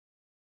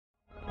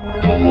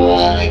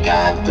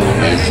Because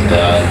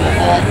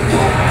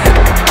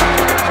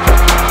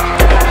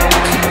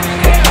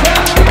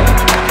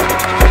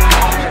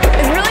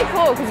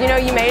you know,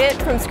 you made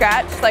it from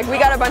scratch. Like, we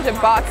got a bunch of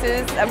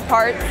boxes of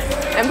parts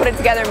and put it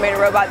together and made a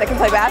robot that can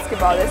play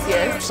basketball this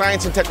year.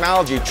 Science and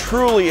technology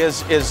truly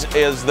is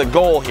the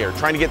goal here,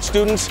 trying to get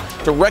students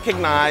to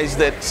recognize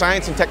that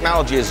science and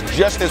technology is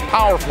just as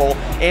powerful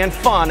and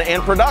fun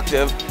and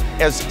productive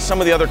as some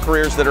of the other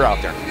careers that are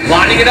out there.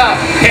 Lining it up,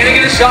 can he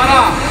get a shot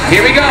off?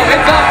 Here we go,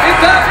 it's up,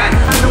 it's up!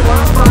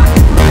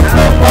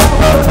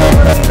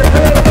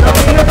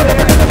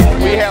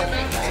 We have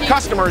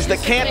customers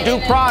that can't do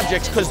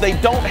projects because they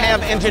don't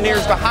have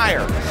engineers to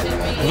hire.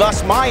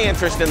 Thus, my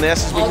interest in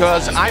this is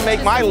because I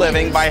make my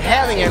living by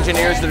having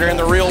engineers that are in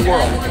the real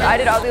world. I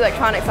did all the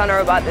electronics on a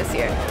robot this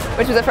year,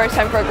 which was the first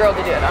time for a girl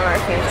to do it on our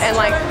team. And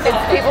like, it's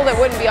people that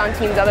wouldn't be on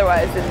teams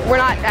otherwise. We're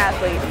not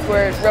athletes,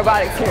 we're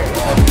robotics here.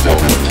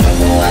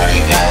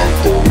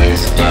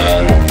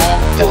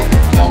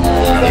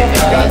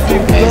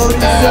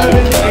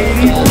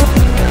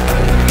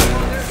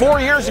 4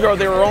 years ago,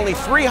 there were only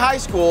 3 high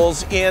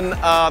schools in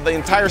the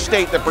entire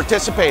state that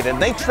participated.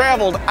 They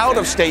traveled out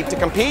of state to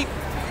compete.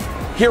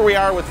 Here we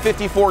are with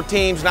 54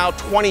 teams, now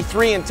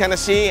 23 in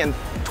Tennessee and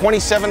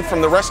 27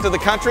 from the rest of the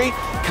country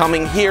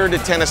coming here to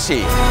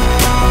Tennessee.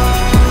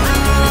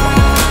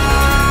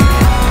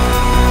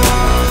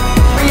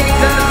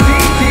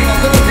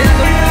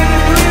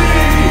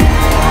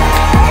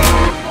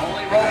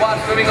 Only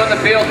robots moving on the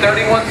field,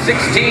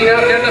 31-16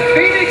 out there, the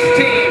Phoenix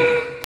team.